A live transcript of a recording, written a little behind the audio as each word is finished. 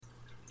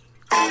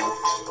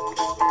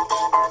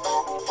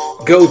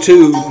Go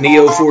to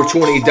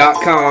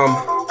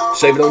neo420.com.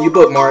 Save it on your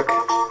bookmark.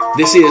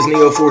 This is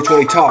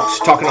Neo420 Talks,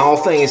 talking all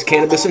things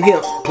cannabis and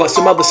hemp, plus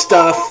some other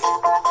stuff.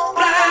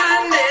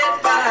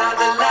 Blinded by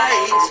the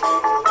light,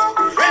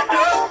 wrapped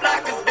up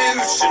like a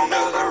douche,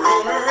 another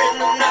runner in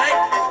the night.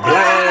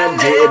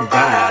 Blinded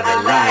by the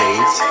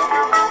light.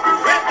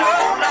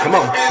 Come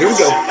on, here we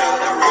go.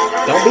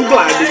 Don't be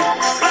blinded.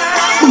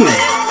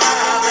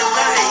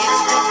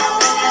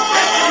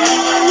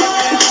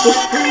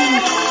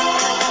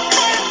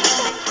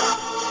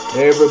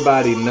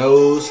 Everybody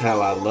knows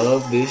how I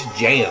love this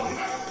jam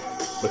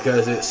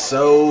because it's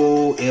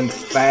so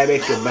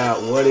emphatic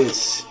about what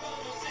its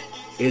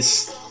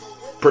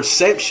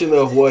perception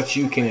of what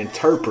you can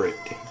interpret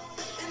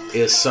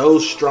is so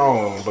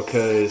strong,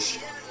 because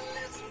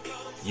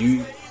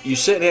you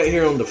sitting out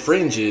here on the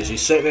fringes, you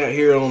sitting out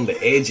here on the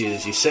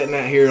edges, you sitting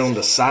out here on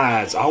the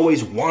sides,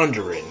 always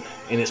wandering,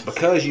 and it's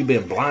because you've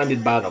been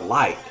blinded by the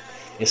light.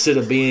 Instead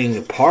of being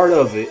a part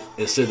of it,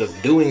 instead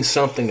of doing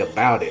something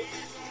about it,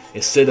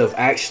 instead of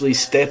actually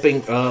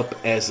stepping up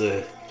as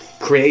a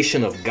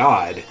creation of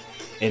God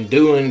and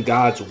doing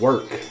God's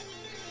work,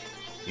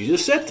 you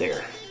just sit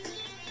there.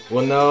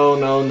 Well,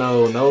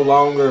 no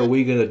longer are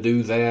we going to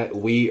do that.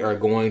 We are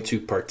going to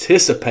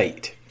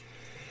participate.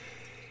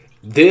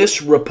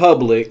 This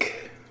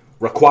republic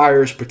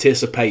requires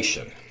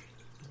participation.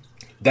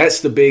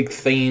 That's the big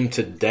theme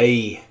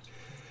today.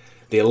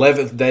 The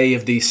 11th day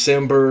of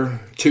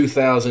December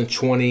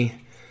 2020,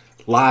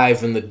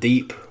 live in the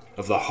deep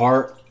of the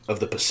heart of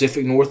the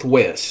Pacific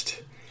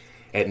Northwest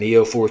at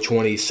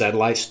Neo420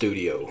 Satellite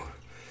Studio.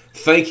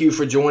 Thank you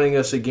for joining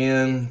us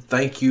again.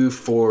 Thank you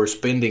for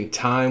spending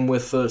time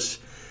with us.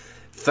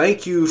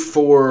 Thank you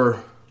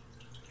for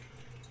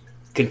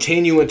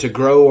continuing to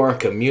grow our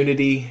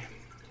community.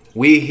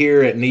 We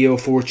here at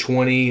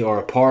Neo420 are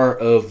a part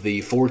of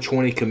the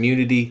 420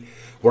 community.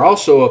 We're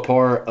also a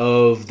part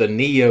of the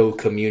Neo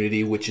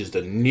community, which is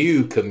the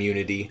new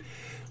community,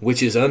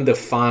 which is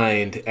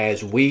undefined,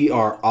 as we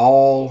are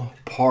all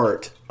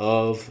part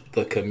of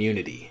the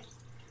community.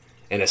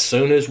 And as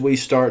soon as we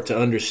start to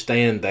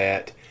understand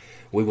that,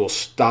 we will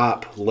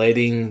stop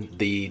letting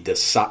the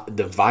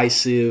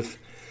divisive,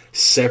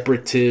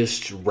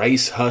 separatist,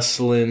 race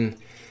hustling,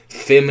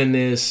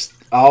 feminist,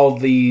 all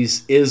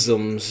these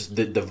isms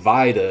that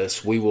divide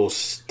us. We will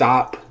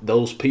stop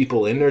those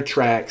people in their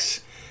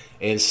tracks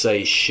and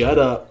say, shut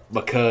up,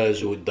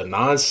 because the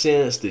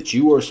nonsense that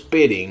you are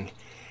spitting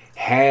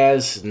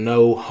has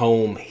no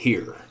home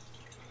here.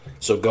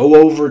 So go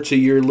over to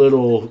your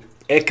little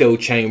echo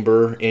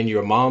chamber in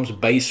your mom's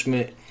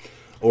basement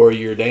or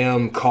your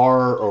damn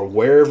car or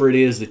wherever it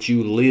is that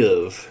you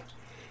live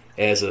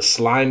as a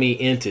slimy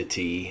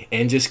entity,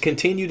 and just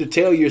continue to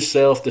tell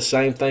yourself the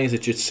same things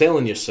that you're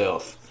telling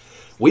yourself.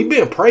 We've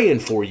been praying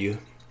for you,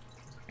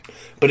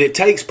 but it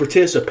takes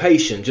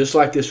participation, just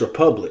like this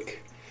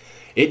republic.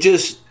 It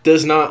just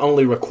does not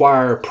only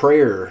require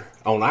prayer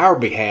on our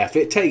behalf,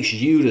 it takes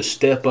you to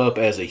step up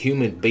as a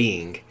human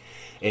being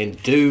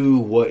and do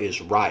what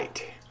is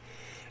right.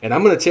 And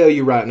I'm going to tell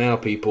you right now,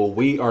 people,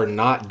 we are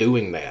not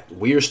doing that.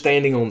 We are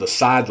standing on the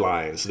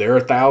sidelines. There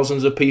are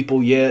thousands of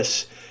people,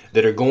 yes,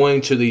 that are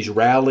going to these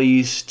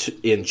rallies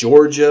in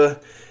Georgia,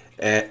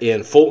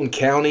 in Fulton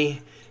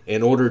County,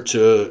 in order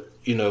to,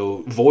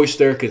 voice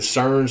their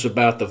concerns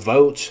about the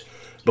votes.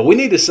 But we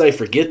need to say,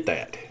 forget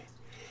that.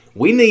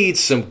 We need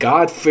some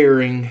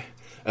God-fearing,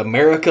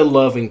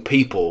 America-loving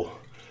people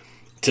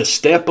to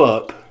step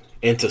up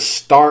and to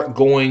start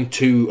going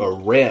to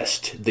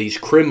arrest these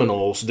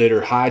criminals that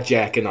are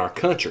hijacking our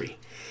country.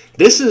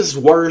 This is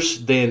worse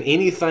than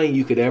anything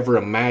you could ever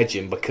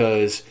imagine,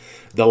 because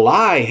the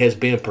lie has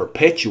been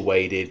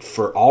perpetuated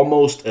for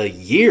almost a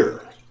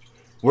year.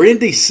 We're in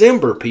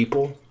December,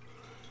 people.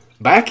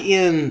 Back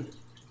in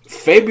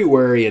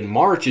February and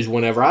March is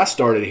whenever I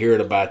started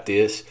hearing about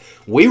this.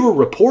 We were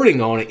reporting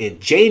on it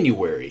in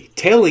January,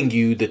 telling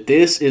you that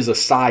this is a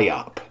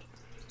psyop.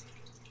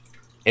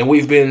 And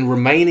we've been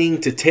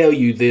remaining to tell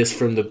you this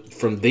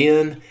from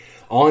then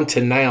on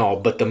to now.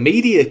 But the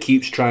media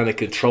keeps trying to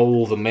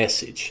control the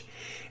message.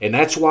 And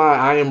that's why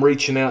I am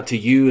reaching out to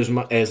you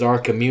as our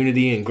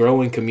community and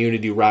growing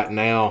community right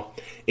now.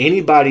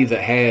 Anybody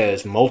that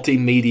has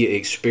multimedia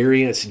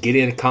experience, get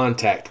in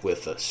contact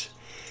with us.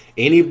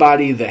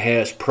 Anybody that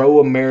has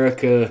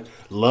pro-America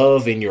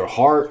love in your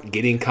heart,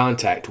 get in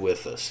contact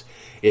with us.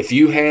 If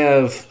you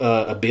have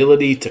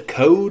ability to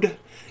code,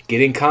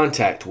 get in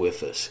contact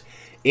with us.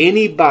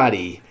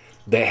 Anybody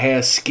that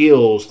has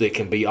skills that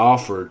can be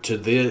offered to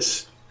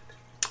this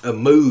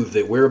move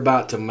that we're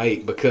about to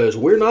make, because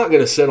we're not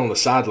going to sit on the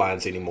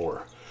sidelines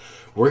anymore.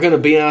 We're going to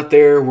be out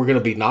there. We're going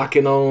to be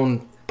knocking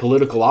on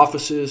political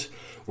offices.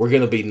 We're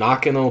going to be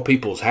knocking on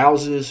people's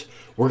houses.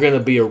 We're going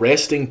to be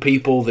arresting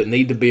people that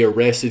need to be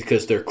arrested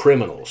because they're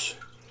criminals.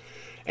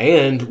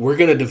 And we're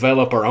going to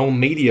develop our own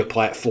media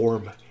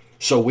platform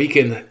so we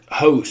can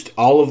host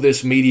all of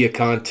this media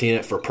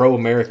content for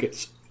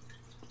pro-Americans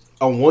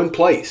on one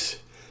place,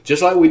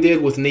 just like we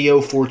did with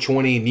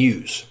Neo420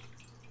 News.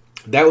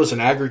 That was an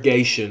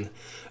aggregation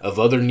of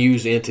other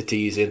news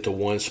entities into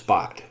one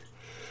spot.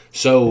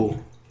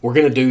 So we're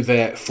going to do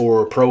that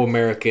for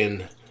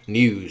pro-American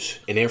news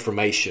and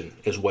information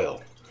as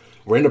well.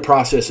 We're in the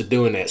process of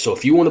doing that. So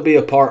if you want to be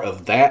a part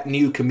of that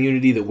new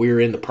community that we're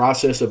in the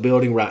process of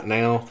building right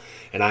now,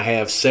 and I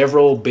have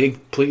several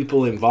big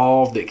people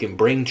involved that can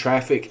bring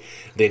traffic,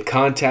 then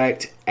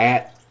contact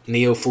at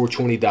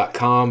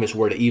neo420.com is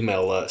where to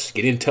email us.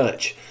 Get in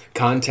touch.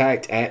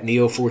 Contact at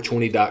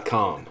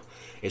neo420.com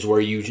is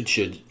where you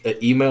should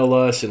email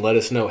us and let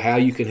us know how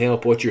you can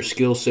help, what your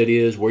skill set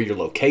is, where your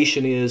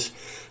location is,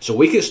 so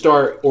we can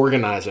start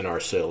organizing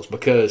ourselves,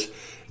 because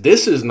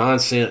this is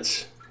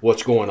nonsense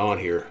what's going on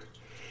here.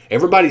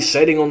 Everybody's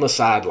sitting on the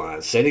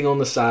sideline,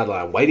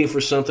 waiting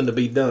for something to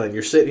be done.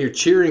 You're sitting here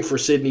cheering for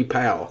Sidney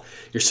Powell.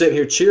 You're sitting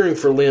here cheering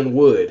for Lynn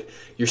Wood.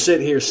 You're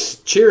sitting here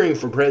cheering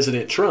for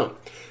President Trump.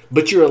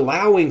 But you're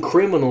allowing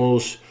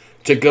criminals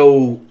to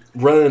go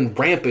run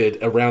rampant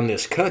around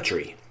this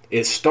country.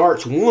 It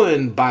starts,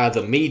 one, by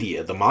the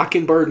media. The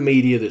Mockingbird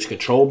media that's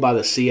controlled by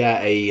the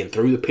CIA and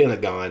through the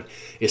Pentagon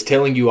is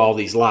telling you all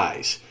these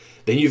lies.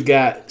 Then you've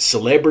got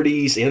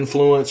celebrities,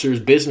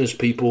 influencers, business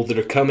people that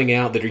are coming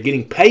out that are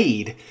getting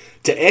paid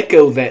to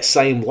echo that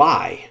same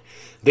lie.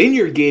 Then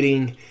you're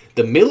getting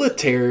the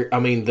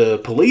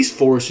the police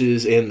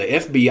forces and the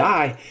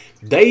FBI,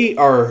 they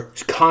are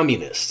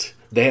communists.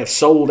 They have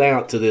sold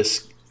out to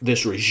this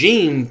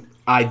regime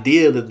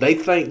idea that they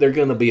think they're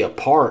going to be a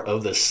part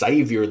of the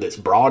savior that's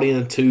brought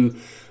into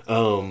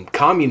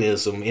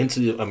communism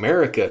into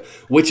America,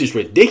 which is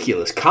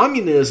ridiculous.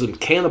 Communism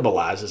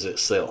cannibalizes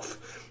itself.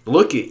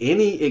 Look at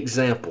any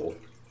example,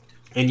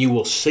 and you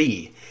will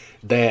see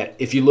that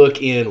if you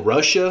look in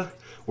Russia,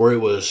 where it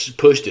was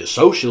pushed as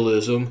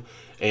socialism,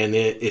 and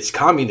it's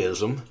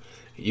communism.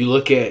 You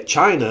look at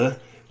China,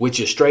 which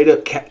is straight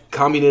up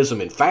communism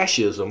and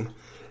fascism.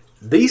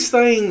 These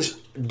things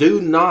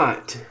do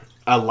not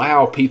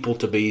allow people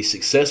to be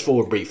successful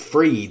or be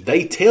free.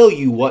 They tell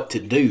you what to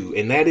do,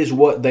 and that is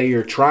what they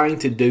are trying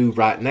to do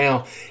right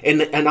now.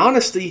 And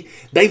honestly,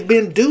 they've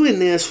been doing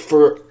this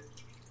for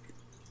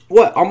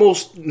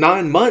almost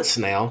 9 months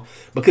now,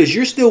 because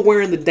you're still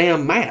wearing the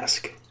damn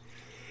mask.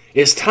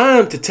 It's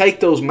time to take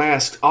those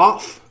masks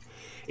off.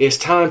 It's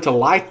time to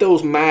light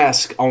those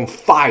masks on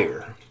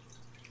fire.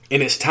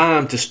 And it's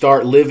time to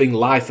start living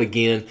life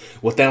again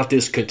without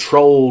this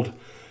controlled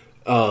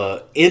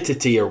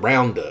entity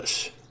around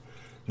us.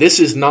 This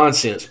is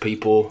nonsense,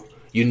 people.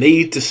 You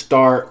need to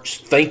start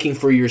thinking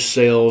for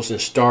yourselves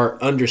and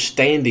start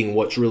understanding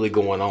what's really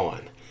going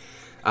on.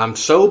 I'm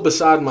so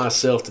beside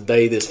myself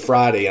today, this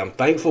Friday. I'm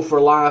thankful for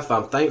life.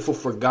 I'm thankful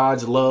for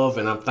God's love,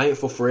 and I'm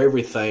thankful for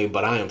everything.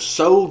 But I am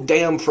so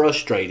damn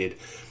frustrated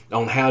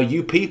on how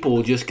you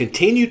people just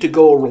continue to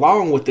go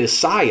along with this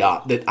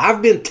psyop that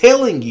I've been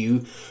telling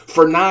you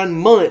for 9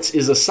 months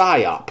is a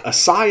psyop. A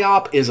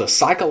psyop is a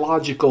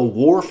psychological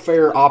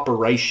warfare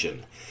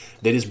operation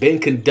that has been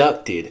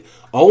conducted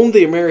on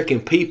the American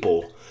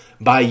people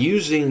by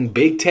using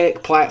big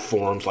tech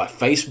platforms like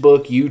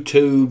Facebook,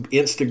 YouTube,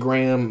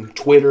 Instagram,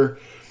 Twitter,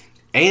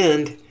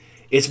 and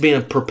it's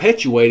being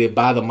perpetuated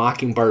by the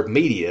Mockingbird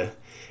media,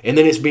 and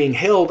then it's being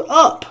held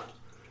up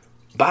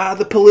by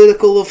the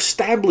political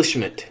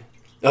establishment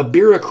of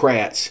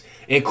bureaucrats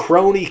and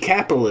crony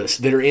capitalists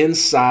that are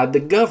inside the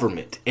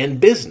government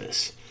and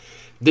business.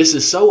 This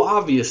is so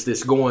obvious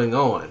that's going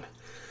on.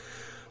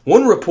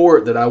 One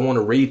report that I want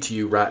to read to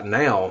you right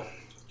now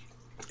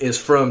is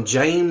from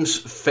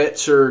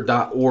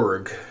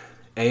jamesfetzer.org,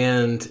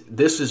 and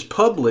this was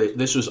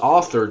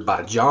authored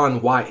by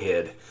John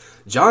Whitehead.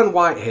 John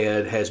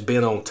Whitehead has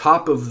been on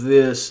top of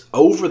this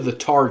over the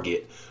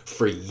target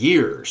for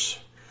years.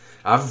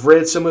 I've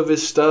read some of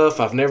his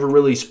stuff. I've never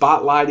really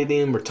spotlighted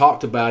him or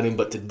talked about him,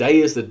 but today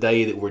is the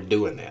day that we're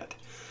doing that.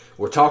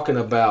 We're talking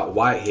about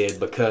Whitehead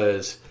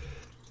because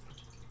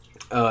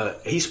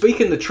he's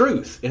speaking the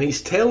truth, and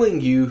he's telling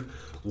you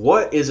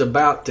what is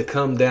about to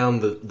come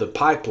down the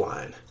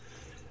pipeline.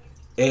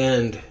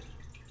 And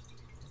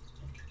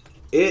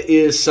it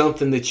is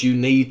something that you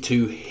need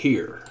to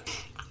hear.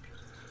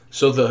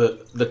 So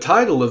the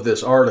title of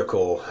this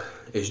article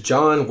is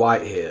John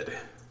Whitehead,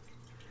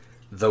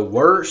 "The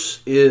Worst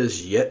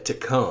is Yet to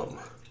Come.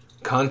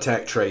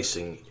 Contact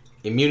Tracing,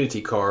 Immunity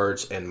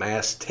Cards, and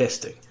Mass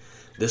Testing."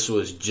 This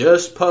was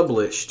just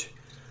republished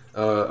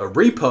on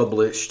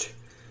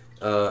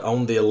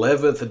the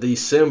 11th of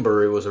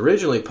December. It was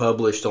originally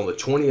published on the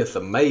 20th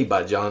of May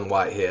by John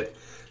Whitehead.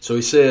 So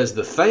he says,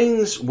 the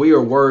things we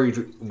are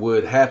worried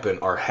would happen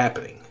are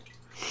happening.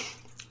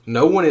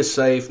 No one is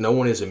safe, no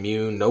one is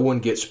immune, no one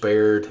gets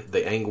spared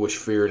the anguish,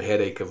 fear, and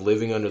headache of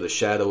living under the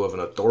shadow of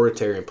an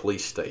authoritarian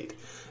police state.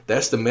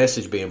 That's the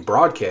message being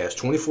broadcast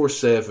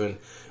 24/7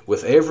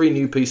 with every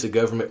new piece of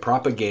government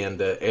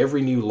propaganda,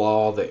 every new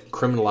law that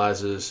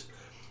criminalizes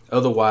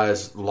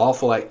otherwise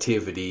lawful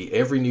activity,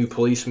 every new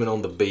policeman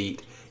on the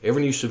beat,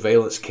 every new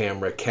surveillance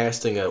camera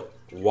casting a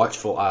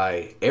watchful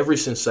eye, every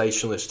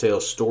sensationalist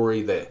tells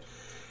story that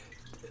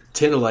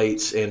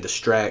titillates and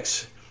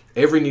distracts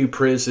every new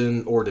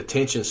prison or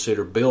detention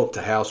center built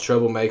to house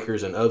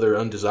troublemakers and other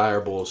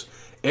undesirables,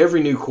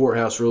 every new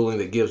courthouse ruling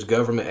that gives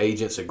government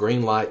agents a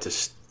green light to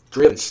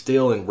strip and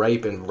steal and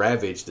rape and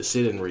ravage the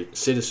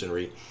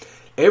citizenry,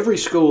 every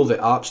school that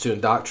opts to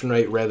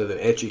indoctrinate rather than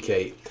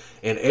educate,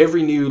 and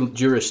every new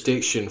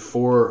jurisdiction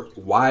for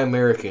why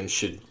Americans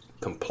should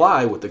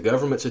comply with the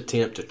government's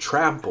attempt to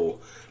trample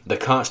the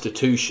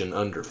Constitution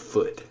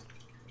underfoot.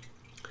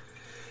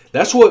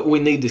 That's what we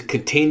need to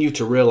continue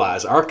to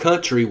realize. Our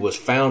country was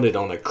founded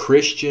on a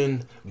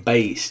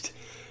Christian-based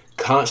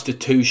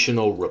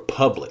constitutional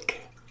republic.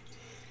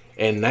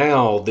 And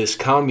now this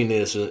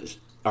communism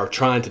are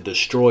trying to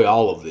destroy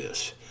all of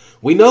this.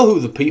 We know who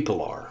the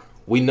people are.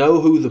 We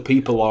know who the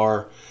people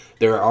are.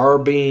 There are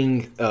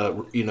being,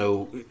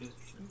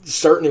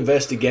 certain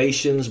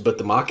investigations, but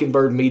the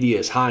Mockingbird media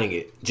is hiding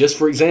it. Just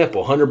for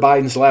example, Hunter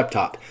Biden's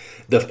laptop.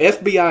 The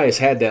FBI has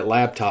had that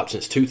laptop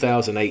since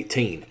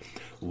 2018.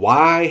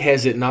 Why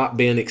has it not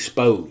been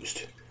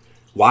exposed?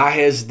 Why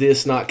has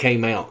this not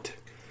came out?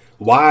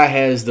 Why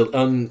has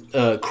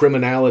the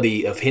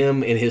criminality of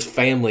him and his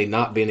family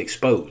not been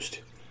exposed?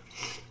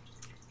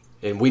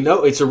 And we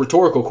know it's a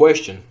rhetorical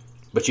question,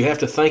 but you have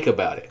to think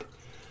about it.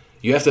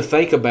 You have to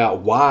think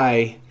about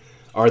why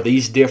are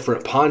these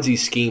different Ponzi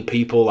scheme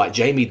people like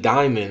Jamie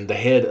Dimon, the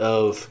head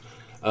of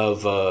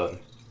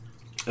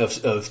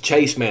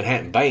Chase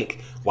Manhattan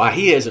Bank, why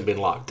he hasn't been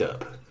locked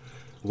up?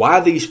 Why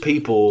these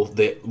people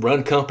that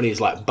run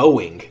companies like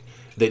Boeing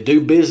that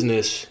do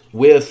business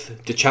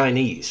with the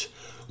Chinese?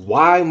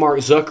 Why Mark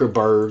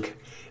Zuckerberg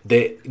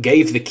that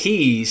gave the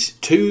keys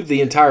to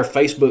the entire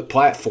Facebook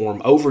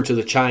platform over to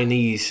the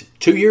Chinese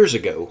 2 years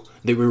ago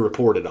that we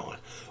reported on?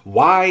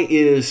 Why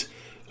is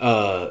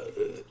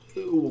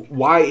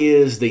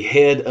the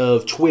head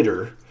of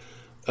Twitter,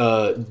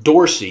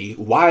 Dorsey,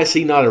 why is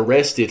he not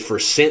arrested for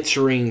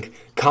censoring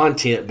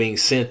content being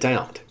sent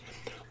out?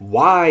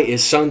 Why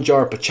is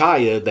Sundar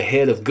Pichai, the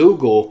head of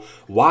Google,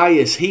 why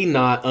is he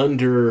not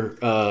under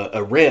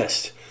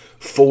arrest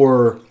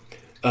for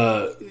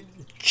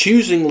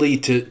choosingly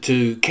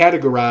to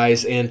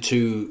categorize and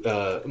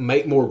to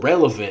make more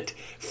relevant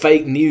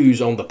fake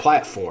news on the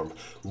platform?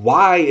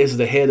 Why is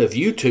the head of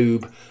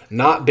YouTube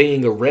not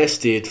being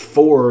arrested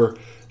for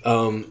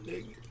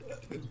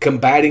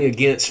combating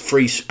against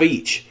free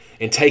speech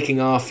and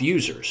taking off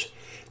users?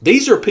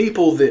 These are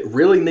people that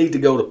really need to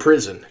go to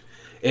prison.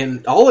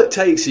 And all it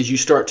takes is you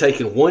start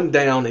taking one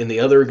down and the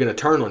other are going to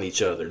turn on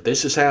each other.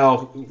 This is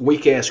how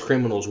weak-ass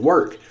criminals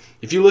work.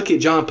 If you look at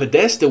John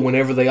Podesta,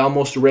 whenever they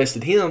almost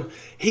arrested him,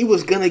 he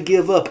was going to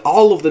give up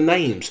all of the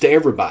names to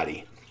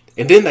everybody.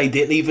 And then they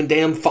didn't even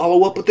damn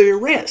follow up with the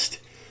arrest.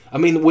 I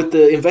mean, with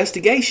the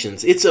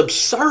investigations. It's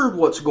absurd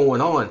what's going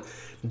on.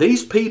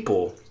 These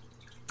people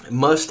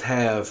must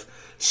have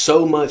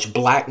so much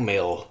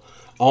blackmail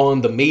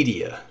on the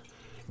media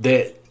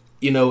that,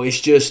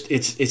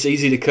 it's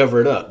easy to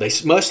cover it up. They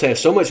must have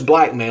so much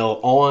blackmail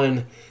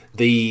on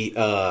the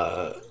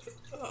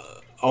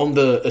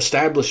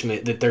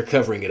establishment that they're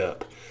covering it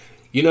up.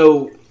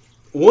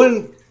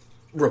 One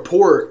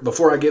report,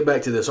 before I get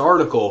back to this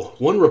article,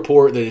 one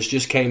report that has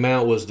just came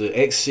out was the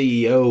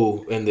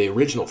ex-CEO and the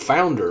original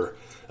founder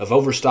of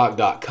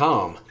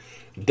Overstock.com.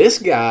 This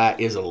guy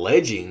is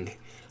alleging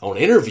on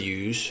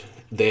interviews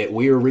that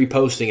we are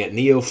reposting at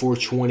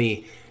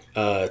Neo420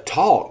 at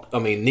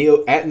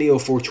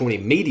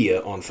Neo420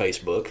 Media on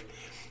Facebook.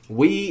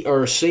 We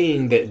are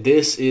seeing that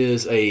this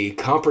is a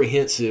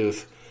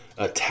comprehensive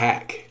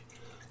attack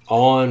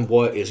on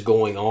what is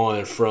going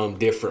on from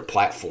different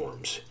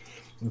platforms.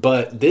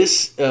 But the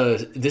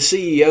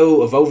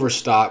CEO of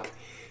Overstock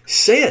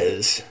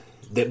says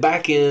that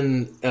back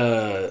in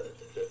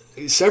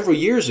several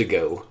years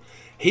ago,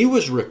 he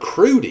was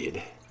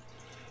recruited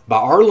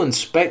by Arlen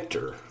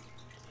Specter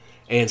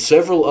and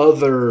several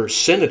other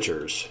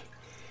senators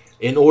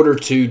in order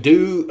to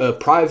do a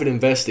private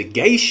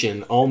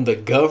investigation on the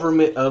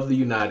government of the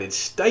United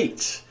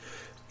States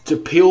to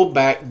peel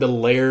back the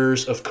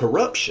layers of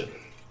corruption.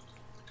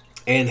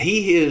 And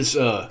he has,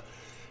 been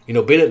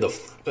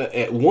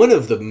at one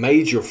of the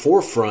major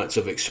forefronts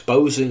of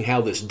exposing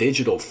how this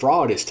digital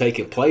fraud is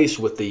taking place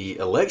with the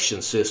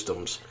election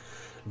systems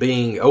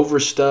being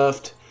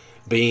overstuffed,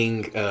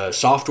 being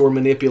software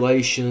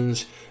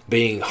manipulations,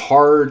 being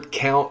hard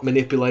count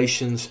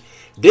manipulations.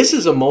 This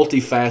is a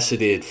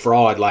multifaceted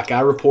fraud like I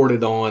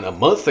reported on a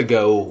month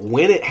ago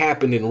when it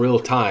happened in real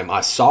time.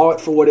 I saw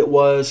it for what it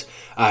was.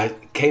 I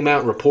came out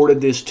and reported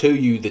this to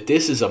you that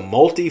this is a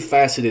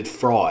multifaceted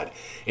fraud.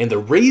 And the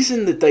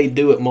reason that they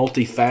do it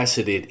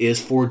multifaceted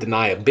is for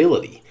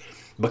deniability.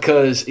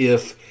 Because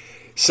if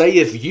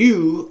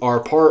you are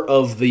part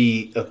of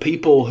the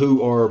people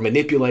who are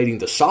manipulating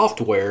the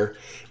software,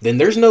 then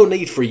there's no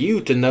need for you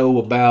to know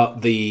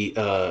about the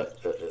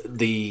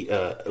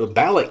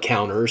ballot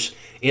counters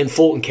in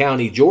Fulton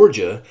County,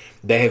 Georgia,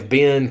 that have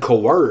been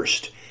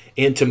coerced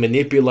into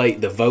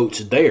manipulate the votes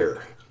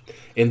there.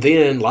 And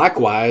then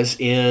likewise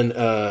in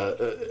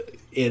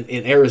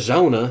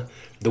Arizona,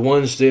 the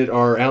ones that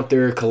are out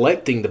there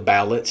collecting the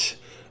ballots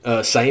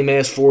Same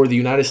as for the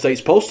United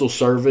States Postal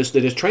Service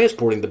that is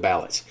transporting the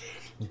ballots.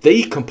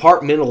 They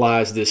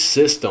compartmentalize this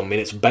system,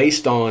 and it's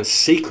based on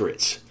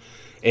secrets.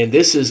 And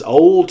this is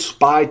old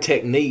spy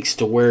techniques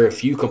to where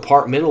if you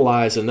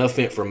compartmentalize enough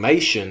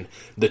information,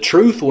 the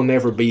truth will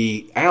never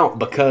be out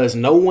because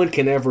no one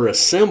can ever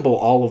assemble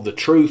all of the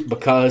truth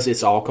because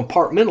it's all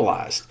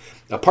compartmentalized.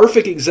 A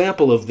perfect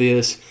example of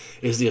this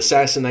is the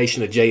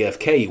assassination of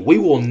JFK. We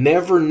will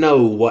never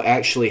know what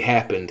actually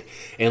happened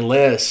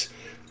unless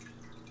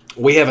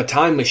we have a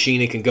time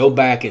machine and can go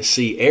back and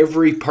see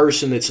every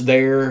person that's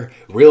there,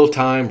 real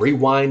time,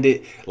 rewind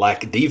it,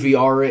 like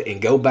DVR it,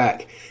 and go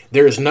back.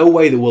 There is no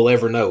way that we'll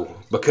ever know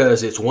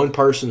because it's one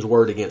person's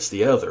word against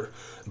the other.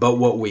 But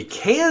what we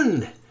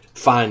can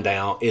find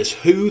out is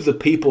who the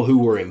people who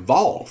were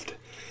involved.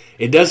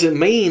 It doesn't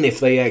mean if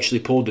they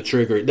actually pulled the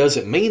trigger. It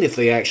doesn't mean if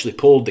they actually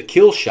pulled the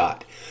kill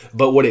shot.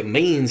 But what it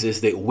means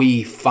is that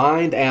we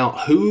find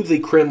out who the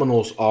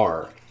criminals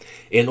are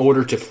in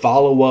order to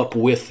follow up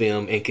with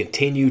them and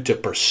continue to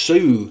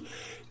pursue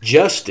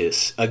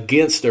justice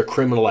against their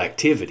criminal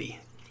activity.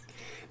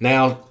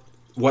 Now,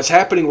 what's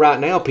happening right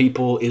now,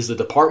 people, is the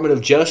Department of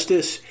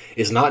Justice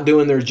is not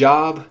doing their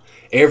job.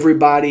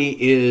 Everybody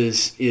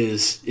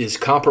is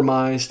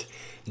compromised.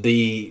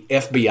 The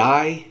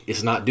FBI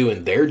is not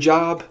doing their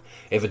job.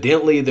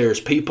 Evidently, there's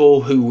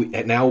people who,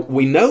 now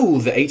we know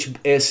the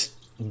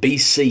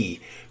HSBC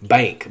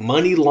bank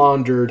money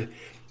laundered,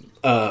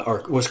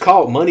 or was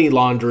caught money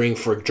laundering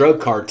for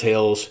drug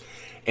cartels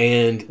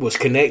and was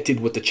connected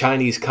with the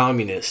Chinese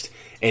communists.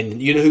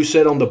 And you know who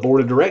sat on the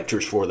board of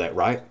directors for that,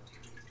 right?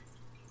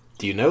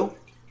 Do you know?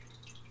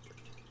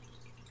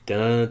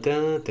 Dun,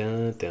 dun,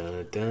 dun,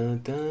 dun,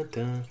 dun, dun,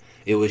 dun.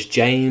 It was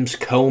James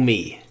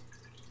Comey.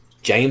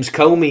 James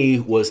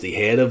Comey was the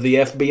head of the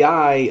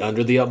FBI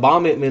under the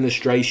Obama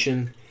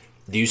administration.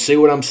 Do you see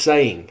what I'm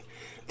saying?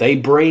 They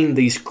bring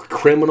these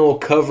criminal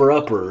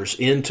cover-uppers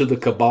into the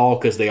cabal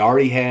because they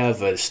already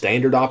have a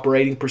standard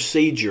operating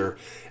procedure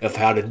of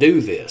how to do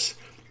this.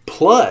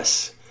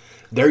 Plus,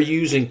 they're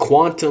using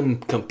quantum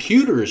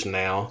computers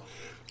now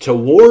to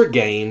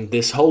wargame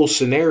this whole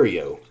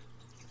scenario.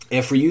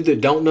 And for you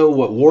that don't know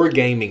what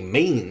wargaming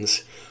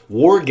means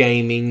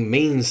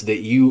that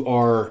you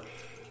are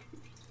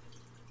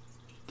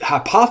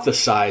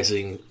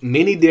hypothesizing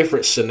many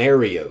different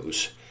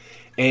scenarios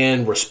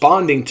and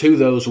responding to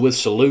those with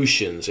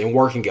solutions and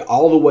working it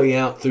all the way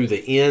out through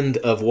the end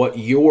of what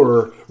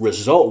your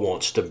result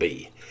wants to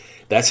be.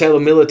 That's how the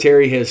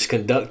military has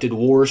conducted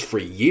wars for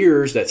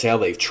years. That's how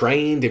they've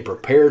trained and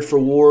prepared for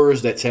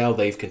wars. That's how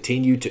they've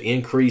continued to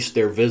increase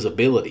their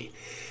visibility.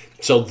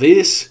 So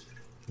this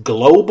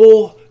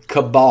global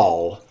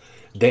cabal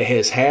that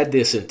has had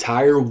this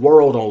entire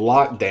world on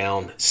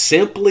lockdown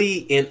simply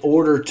in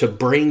order to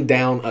bring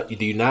down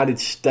the United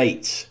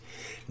States,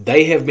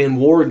 they have been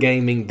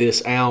wargaming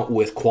this out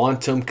with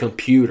quantum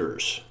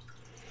computers.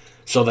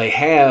 So they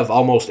have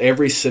almost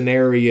every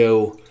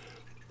scenario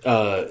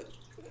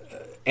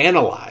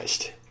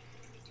analyzed.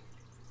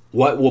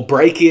 What will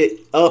break it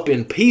up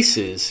in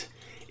pieces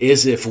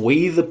is if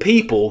we, the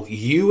people,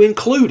 you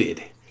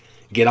included,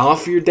 get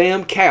off your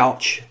damn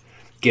couch,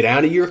 get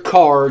out of your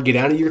car, get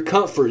out of your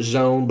comfort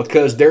zone,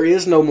 because there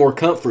is no more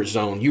comfort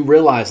zone. You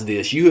realize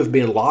this. You have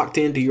been locked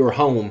into your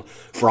home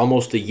for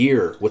almost a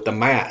year with the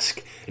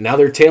mask. And now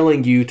they're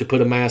telling you to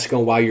put a mask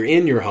on while you're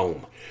in your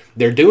home.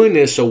 They're doing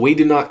this so we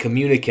do not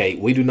communicate,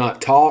 we do not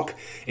talk,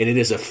 and it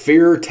is a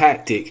fear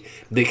tactic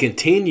that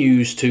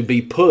continues to be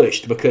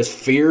pushed because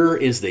fear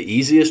is the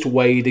easiest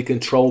way to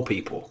control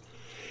people.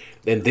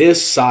 And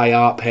this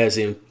PSYOP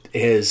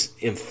has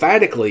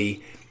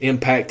emphatically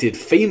impacted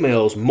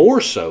females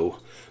more so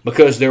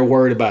because they're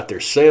worried about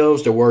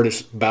themselves, they're worried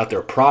about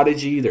their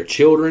prodigy, their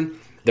children,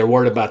 they're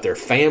worried about their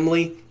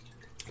family.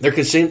 They're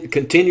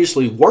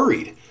continuously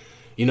worried.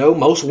 You know,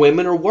 most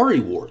women are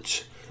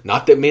worrywarts.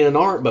 Not that men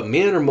aren't, but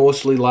men are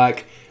mostly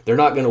like, they're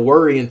not going to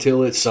worry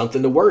until it's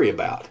something to worry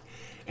about.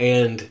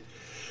 And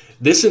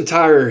this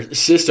entire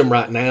system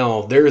right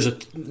now, there's a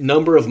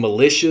number of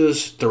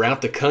militias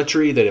throughout the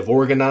country that have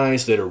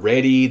organized, that are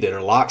ready, that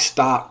are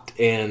lock-stocked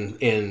and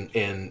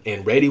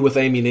ready with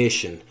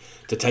ammunition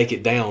to take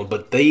it down.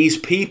 But these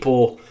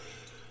people,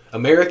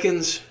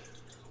 Americans,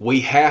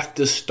 we have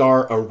to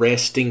start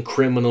arresting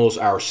criminals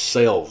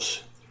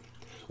ourselves.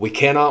 We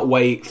cannot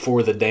wait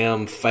for the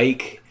damn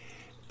fake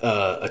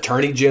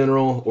Attorney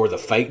General or the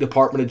fake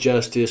Department of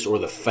Justice or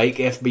the fake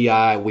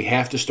FBI. We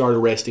have to start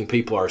arresting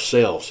people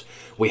ourselves.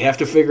 We have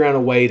to figure out a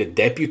way to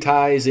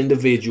deputize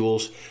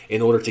individuals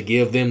in order to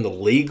give them the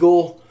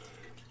legal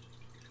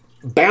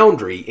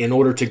boundary in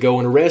order to go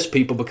and arrest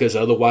people, because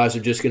otherwise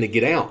they're just going to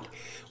get out.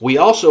 We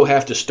also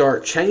have to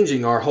start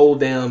changing our whole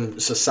damn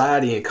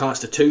society and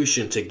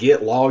constitution to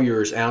get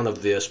lawyers out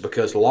of this,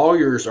 because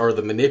lawyers are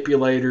the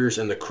manipulators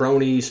and the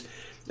cronies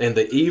and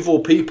the evil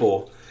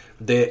people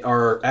that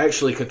are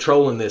actually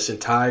controlling this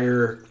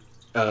entire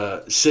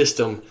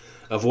system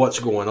of what's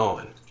going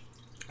on.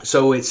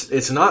 So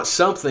it's not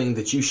something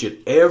that you should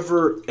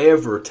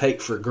ever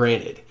take for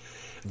granted,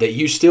 that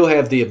you still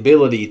have the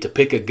ability to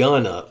pick a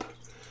gun up,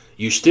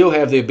 You still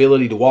have the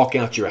ability to walk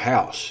out your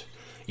house.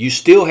 You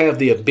still have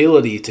the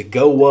ability to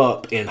go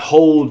up and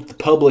hold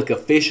public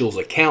officials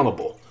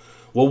accountable.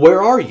 Well,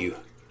 where are you?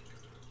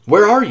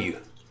 Where are you?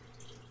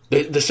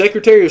 The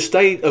Secretary of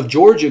State of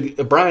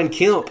Georgia, Brian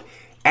Kemp,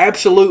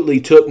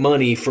 absolutely took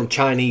money from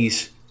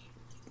Chinese.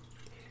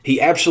 He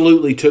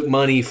absolutely took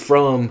money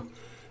from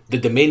the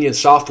Dominion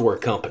Software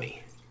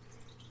Company.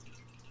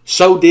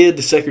 So did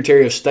the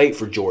Secretary of State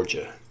for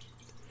Georgia.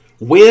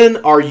 When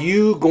are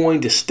you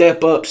going to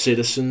step up,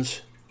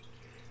 citizens,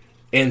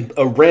 and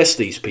arrest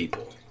these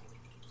people?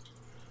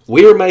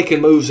 We are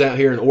making moves out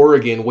here in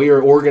Oregon. We are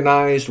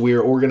organized. We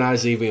are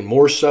organized even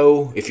more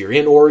so. If you're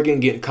in Oregon,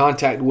 get in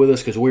contact with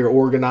us because we are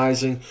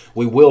organizing.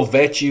 We will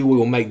vet you. We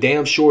will make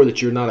damn sure that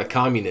you're not a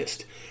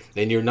communist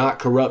and you're not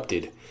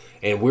corrupted.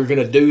 And we're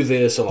going to do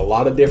this on a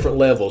lot of different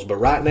levels. But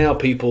right now,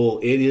 people,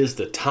 it is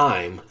the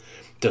time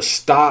to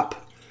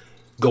stop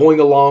going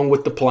along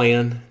with the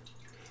plan.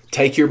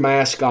 Take your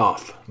mask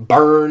off.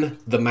 Burn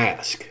the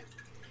mask.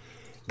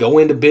 Go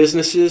into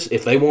businesses.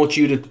 If they want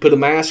you to put a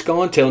mask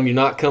on, tell them you're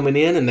not coming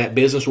in, and that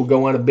business will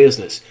go out of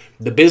business.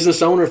 The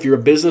business owner, if you're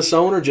a business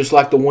owner, just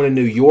like the one in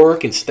New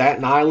York and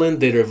Staten Island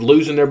that are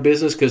losing their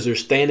business because they're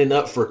standing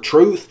up for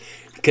truth,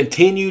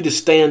 continue to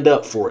stand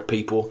up for it,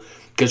 people,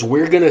 because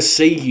we're going to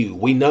see you.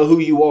 We know who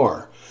you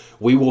are.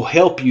 We will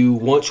help you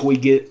once we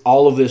get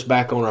all of this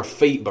back on our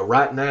feet. But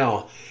right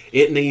now,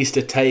 it needs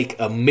to take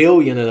 1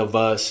 million of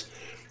us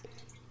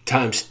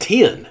times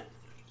 10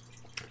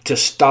 to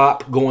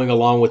stop going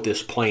along with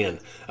this plan.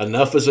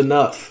 Enough is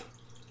enough.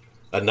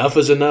 Enough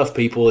is enough,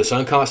 people. It's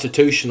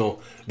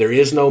unconstitutional. There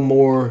is no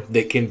more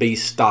that can be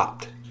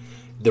stopped.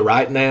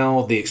 Right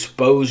now, the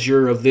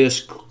exposure of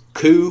this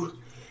coup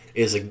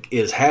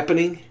is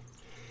happening.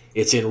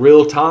 It's in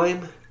real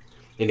time.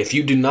 And if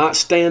you do not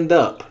stand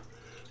up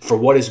for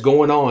what is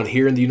going on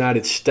here in the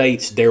United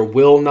States, there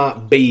will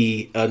not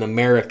be an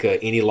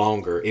America any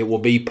longer. It will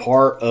be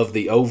part of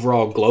the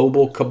overall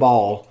global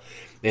cabal,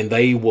 and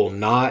they will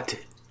not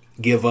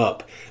give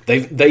up.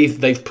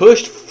 They've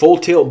pushed full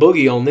tilt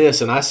boogie on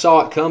this, and I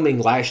saw it coming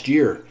last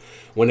year.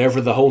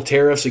 Whenever the whole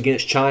tariffs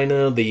against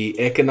China, the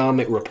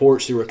economic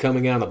reports that were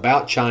coming out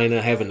about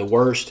China having the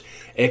worst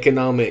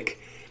economic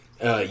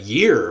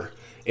year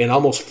in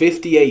almost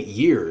 58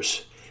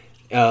 years,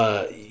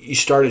 you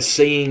started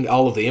seeing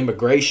all of the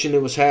immigration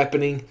that was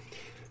happening.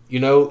 You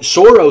know,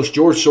 George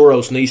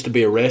Soros needs to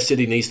be arrested.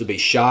 He needs to be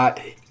shot.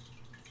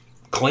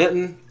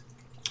 Clinton,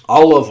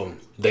 all of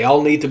them, they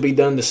all need to be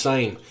done the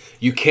same.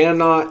 You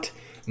cannot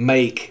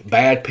make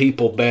bad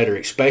people better,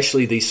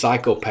 especially these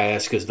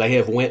psychopaths, because they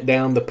have went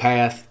down the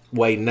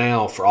pathway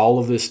now for all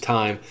of this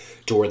time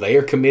to where they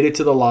are committed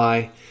to the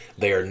lie.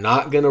 They are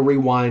not going to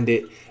rewind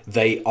it.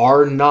 They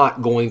are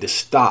not going to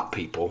stop,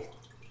 people.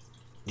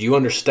 Do you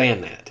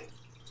understand that?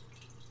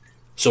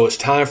 So it's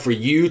time for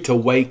you to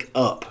wake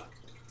up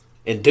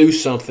and do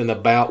something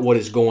about what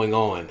is going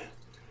on.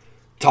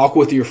 Talk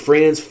with your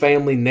friends,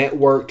 family,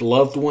 networked,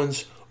 loved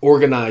ones.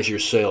 Organize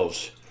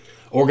yourselves.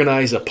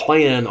 Organize a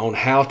plan on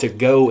how to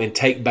go and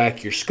take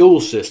back your school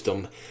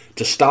system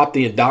to stop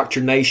the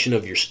indoctrination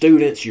of your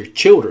students, your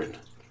children.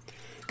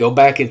 Go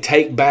back and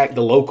take back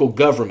the local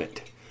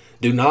government.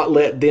 Do not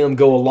let them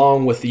go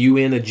along with the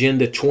UN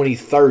Agenda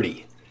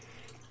 2030.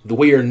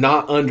 We are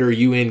not under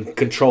UN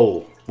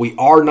control. We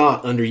are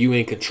not under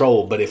UN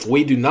control, but if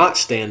we do not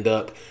stand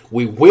up,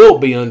 we will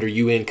be under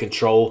UN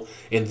control,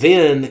 and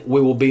then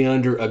we will be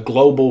under a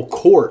global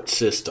court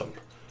system,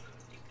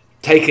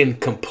 taking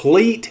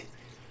complete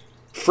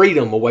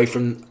freedom away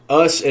from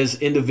us as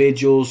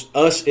individuals,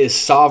 us as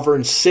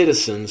sovereign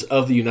citizens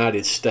of the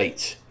United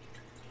States.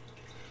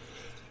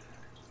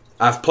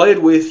 I've played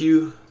with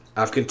you.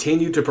 I've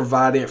continued to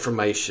provide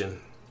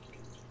information.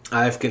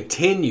 I have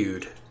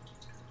continued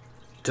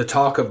to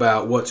talk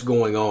about what's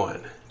going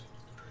on.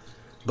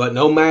 But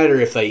no matter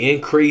if they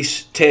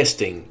increase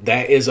testing,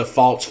 that is a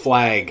false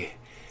flag.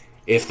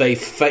 If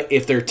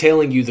they're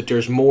telling you that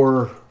there's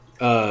more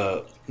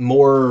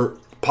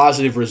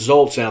positive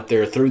results out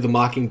there through the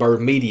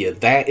Mockingbird media,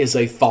 that is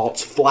a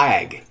false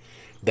flag.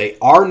 They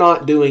are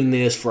not doing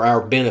this for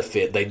our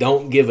benefit. They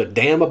don't give a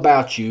damn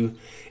about you.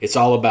 It's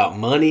all about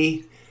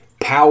money,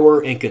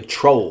 power, and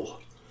control.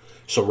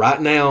 So right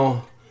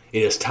now,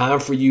 it is time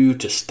for you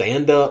to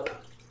stand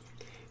up,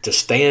 to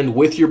stand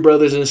with your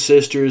brothers and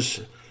sisters.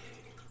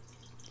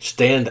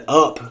 Stand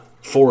up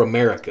for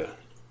America.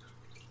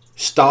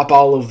 Stop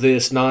all of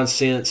this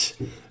nonsense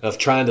of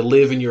trying to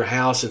live in your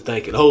house and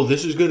thinking, oh,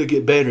 this is going to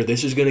get better.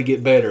 This is going to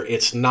get better.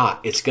 It's not.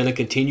 It's going to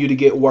continue to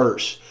get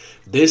worse.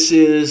 This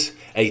is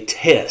a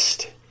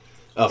test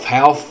of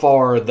how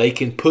far they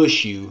can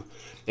push you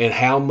and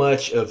how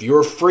much of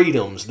your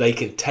freedoms they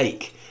can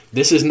take.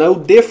 This is no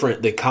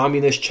different than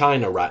communist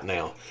China right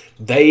now.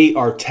 They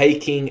are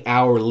taking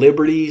our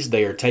liberties.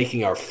 They are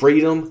taking our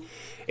freedom.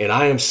 And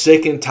I am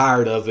sick and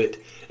tired of it.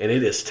 And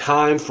it is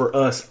time for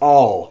us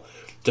all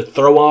to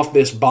throw off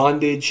this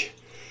bondage,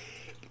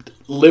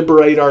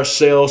 liberate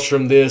ourselves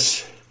from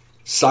this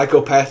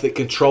psychopathic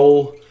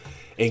control,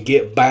 and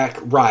get back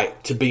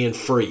right to being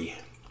free.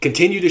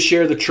 Continue to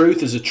share the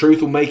truth, as the truth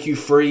will make you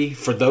free.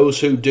 For those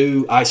who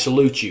do, I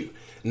salute you.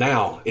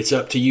 Now it's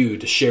up to you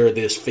to share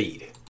this feed.